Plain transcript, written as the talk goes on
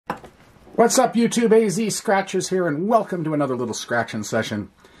What's up, YouTube? AZ Scratchers here, and welcome to another little scratching session.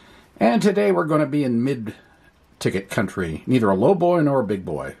 And today we're going to be in mid-ticket country. Neither a low boy nor a big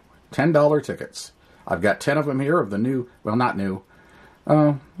boy. $10 tickets. I've got 10 of them here of the new, well, not new,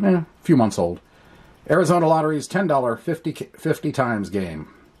 a few months old. Arizona Lottery's $10 50 times game.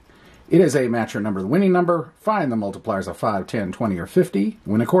 It is a match your number, the winning number. Find the multipliers of 5, 10, 20, or 50.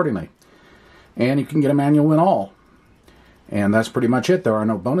 Win accordingly. And you can get a manual win all. And that's pretty much it. There are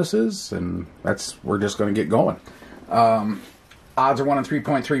no bonuses, and we're just going to get going. Odds are 1 in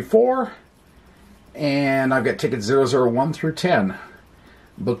 3.34, and I've got tickets 001 through 10.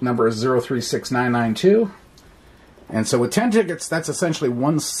 Book number is 036992. And so with 10 tickets, that's essentially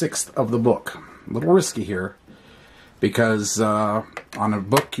 1/6 of the book. A little risky here, because on a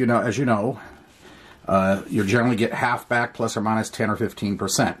book, as you know, you generally get half back plus or minus 10 or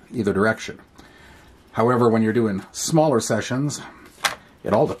 15%, either direction. However, when you're doing smaller sessions,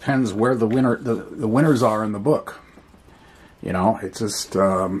 it all depends where the winners are in the book. It's just,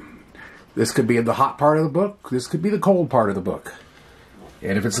 this could be the hot part of the book, this could be the cold part of the book.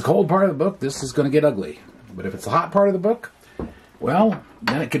 And if it's the cold part of the book, this is going to get ugly. But if it's the hot part of the book, well,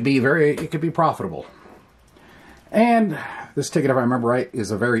 then it could be profitable. And this ticket, if I remember right,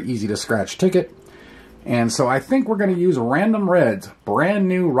 is a very easy to scratch ticket. And so I think we're going to use Random Reds, brand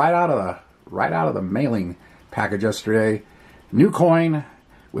new, right out of the mailing package yesterday. New coin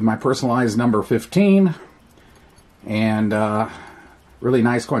with my personalized number 15. And really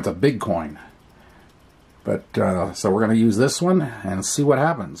nice coin. It's a big coin. But so we're going to use this one and see what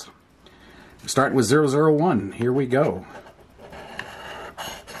happens. Starting with 001. Here we go.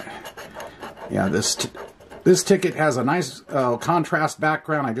 Yeah, this ticket has a nice contrast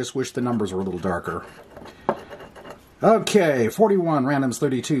background. I just wish the numbers were a little darker. Okay, 41, randoms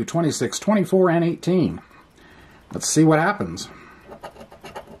 32, 26, 24, and 18. Let's see what happens.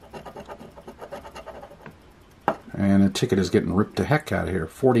 And the ticket is getting ripped to heck out of here.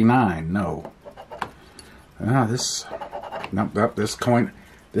 49, no. This coin,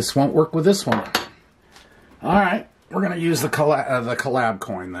 this won't work with this one. Alright, we're going to use the collab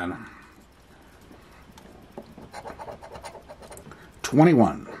coin then.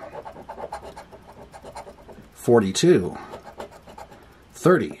 21. 42,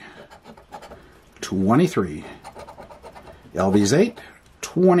 30, 23, LV's 8,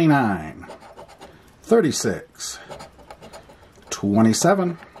 29, 36,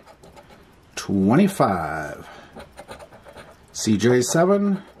 27, 25, CJ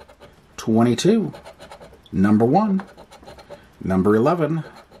 7, 22, number 1, number 11,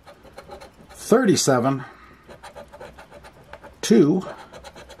 37, 2,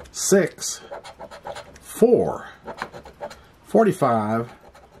 6, 4, 45,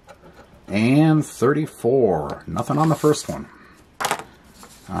 and 34. Nothing on the first one.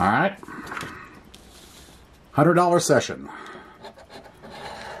 Alright. $100 session.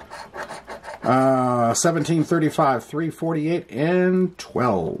 17, 35, 3, 48, and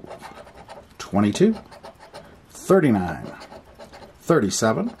 12. 22, 39,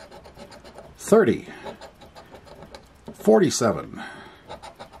 37, 30, 47,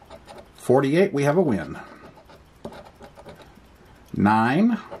 48, we have a win.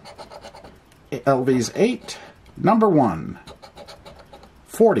 9, LV's 8, number 1,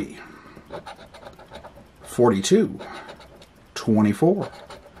 40, 42, 24,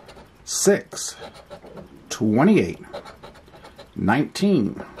 6, 28,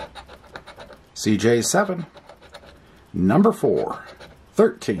 19, CJ 7, number 4,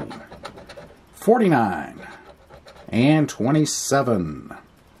 13, 49, and 27.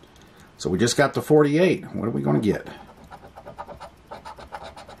 So we just got the 48. What are we going to get?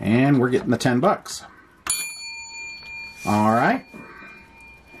 And we're getting the 10 bucks. All right.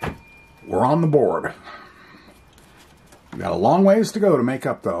 We're on the board. We got a long ways to go to make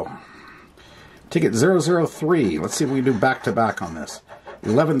up, though. Ticket 003. Let's see if we can do back-to-back on this.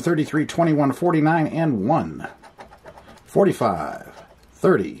 11, 33, 21, 49, and 1. 45,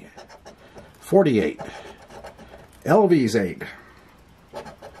 30, 48. LV's 8.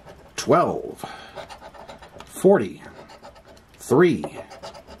 12, 40, 3,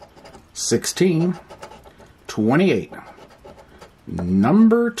 16, 28,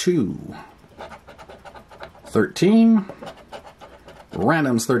 number 2, 13,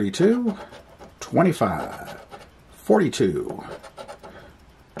 randoms 32, 25, 42,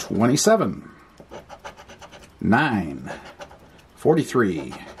 27, 9,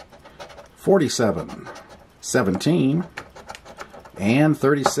 43, 47, 17, and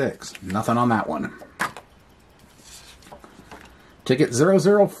 36. Nothing on that one. Ticket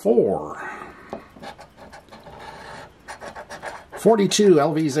 004. 42,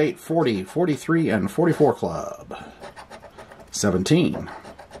 LVs 8, 40, 43, and 44 Club. 17,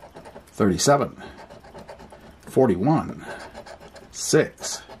 37, 41,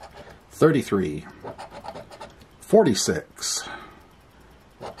 6, 33, 46,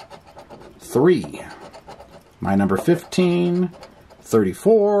 3, my number 15,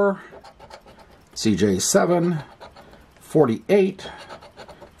 34, CJ 7, 48,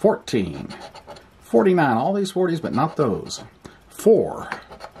 14, 49, all these 40s, but not those. 4,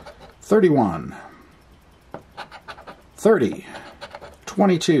 31, 30,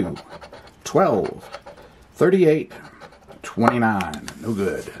 22, 12, 38, 29. No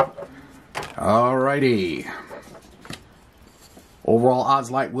good. Alrighty. Overall odds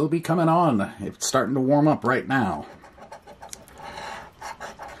light will be coming on. It's starting to warm up right now.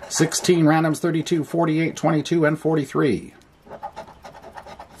 16 randoms, 32, 48, 22, and 43.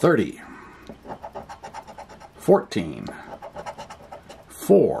 30. 14.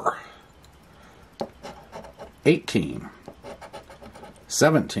 4. 18.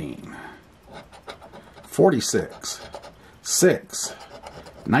 17. 46. 6.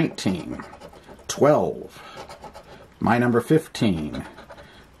 19. 12. My number 15.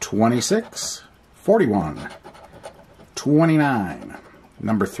 26. 41. 29.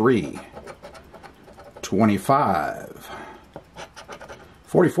 Number 3. 25.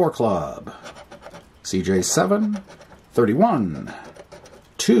 44 Club. CJ 7. 31.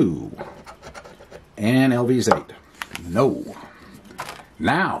 2. And LV's 8. No.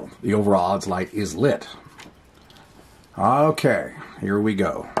 Now the overall odds light is lit. Okay, here we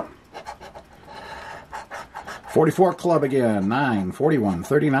go. 44 Club again. 9, 41,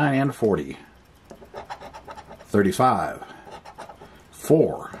 39, and 40. 35.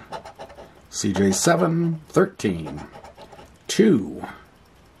 4. CJ 7, 13. 2.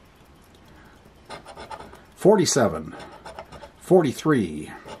 47.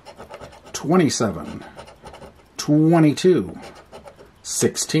 43. 27. 22.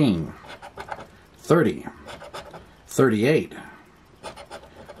 16. 30. 38.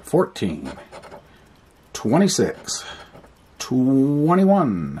 14. 26.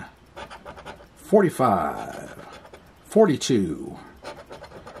 21. 45. 42.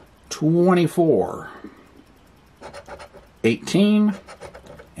 24. 18.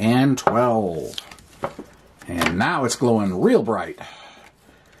 And 12. And now it's glowing real bright.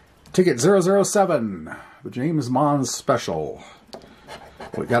 Ticket 007, the James Bond special.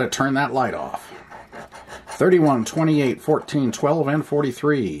 We got to turn that light off. 31, 28, 14, 12, and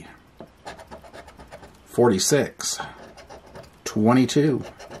 43. 46. 22.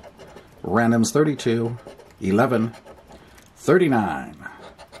 Randoms 32. 11. 39.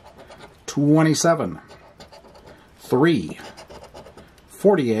 27. 3.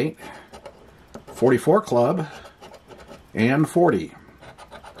 48. 44 Club. And 40.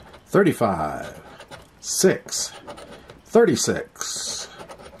 35. 6. 36.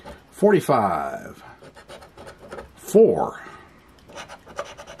 45. 4.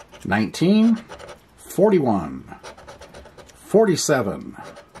 19. 41. 47.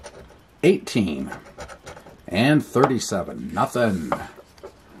 18. And 37. Nothing.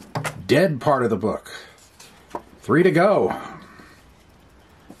 Dead part of the book. 3 to go.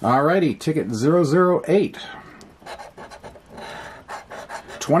 Alrighty, ticket 008.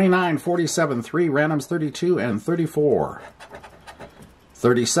 29, 47, 3, randoms 32, and 34.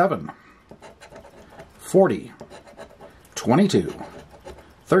 37. 40. 22.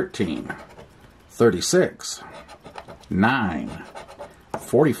 13. 36. 9.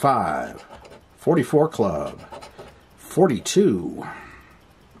 45. 44 Club. 42.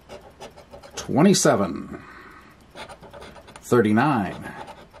 27. 39.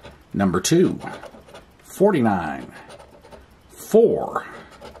 Number 2. 49. 4.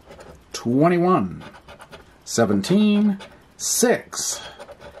 21. 17. 6.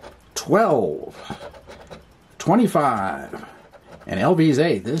 12. 25. And LV's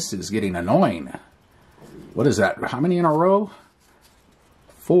 8. This is getting annoying. What is that? How many in a row?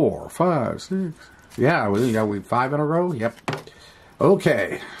 4, 5, 6. Yeah, we 5 in a row? Yep.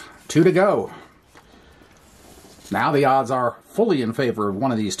 Okay. 2 to go. Now the odds are fully in favor of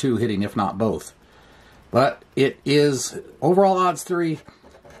one of these two hitting, if not both. But it is overall odds 3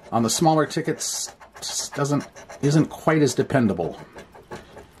 on the smaller tickets isn't quite as dependable,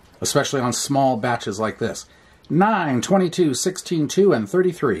 especially on small batches like this. 9, 22, 16, 2, and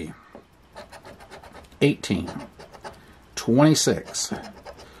 33. 18. 26.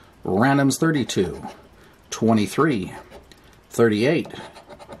 Randoms 32. 23. 38.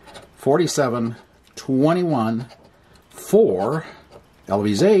 47. 21. 4.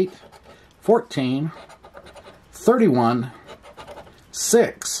 LV's 8. 14. 31.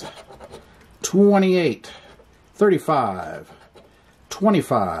 6, 28, 35,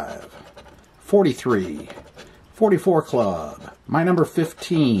 25, 43, 44 club. My number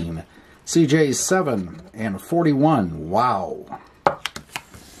 15, CJ's 7, and 41. Wow.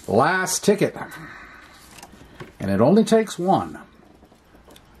 Last ticket. And it only takes one.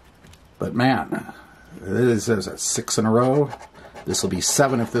 But man, this is a 6 in a row. This will be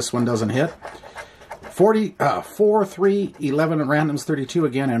 7 if this one doesn't hit. 4, 3, 11, randoms 32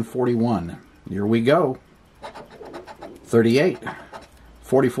 again, and 41. Here we go. 38,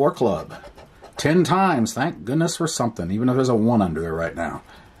 44 club. 10 times, thank goodness for something, even if there's a 1 under there right now.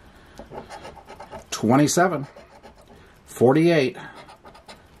 27, 48,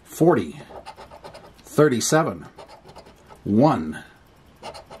 40, 37, 1,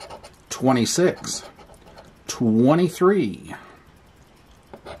 26, 23,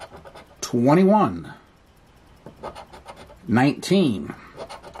 21, 19,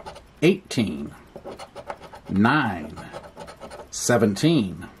 18, 9,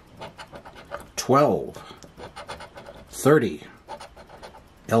 17, 12, 30,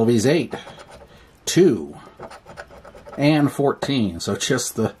 LV's 8, 2, and 14. So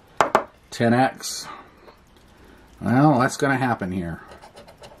just the 10x. Well, that's going to happen here.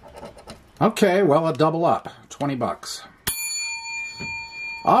 Okay, well, a double up. 20 bucks.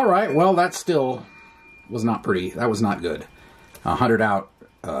 All right, well, that still was not pretty. That was not good. 100 out,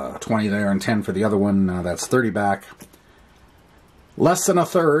 20 there, and 10 for the other one. That's 30 back. Less than a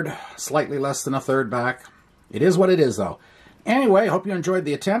third. Slightly less than a third back. It is what it is, though. Anyway, hope you enjoyed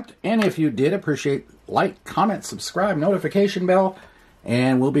the attempt. And if you did, appreciate like, comment, subscribe, notification bell.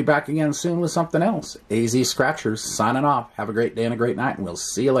 And we'll be back again soon with something else. AZ Scratchers signing off. Have a great day and a great night, and we'll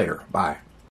see you later. Bye.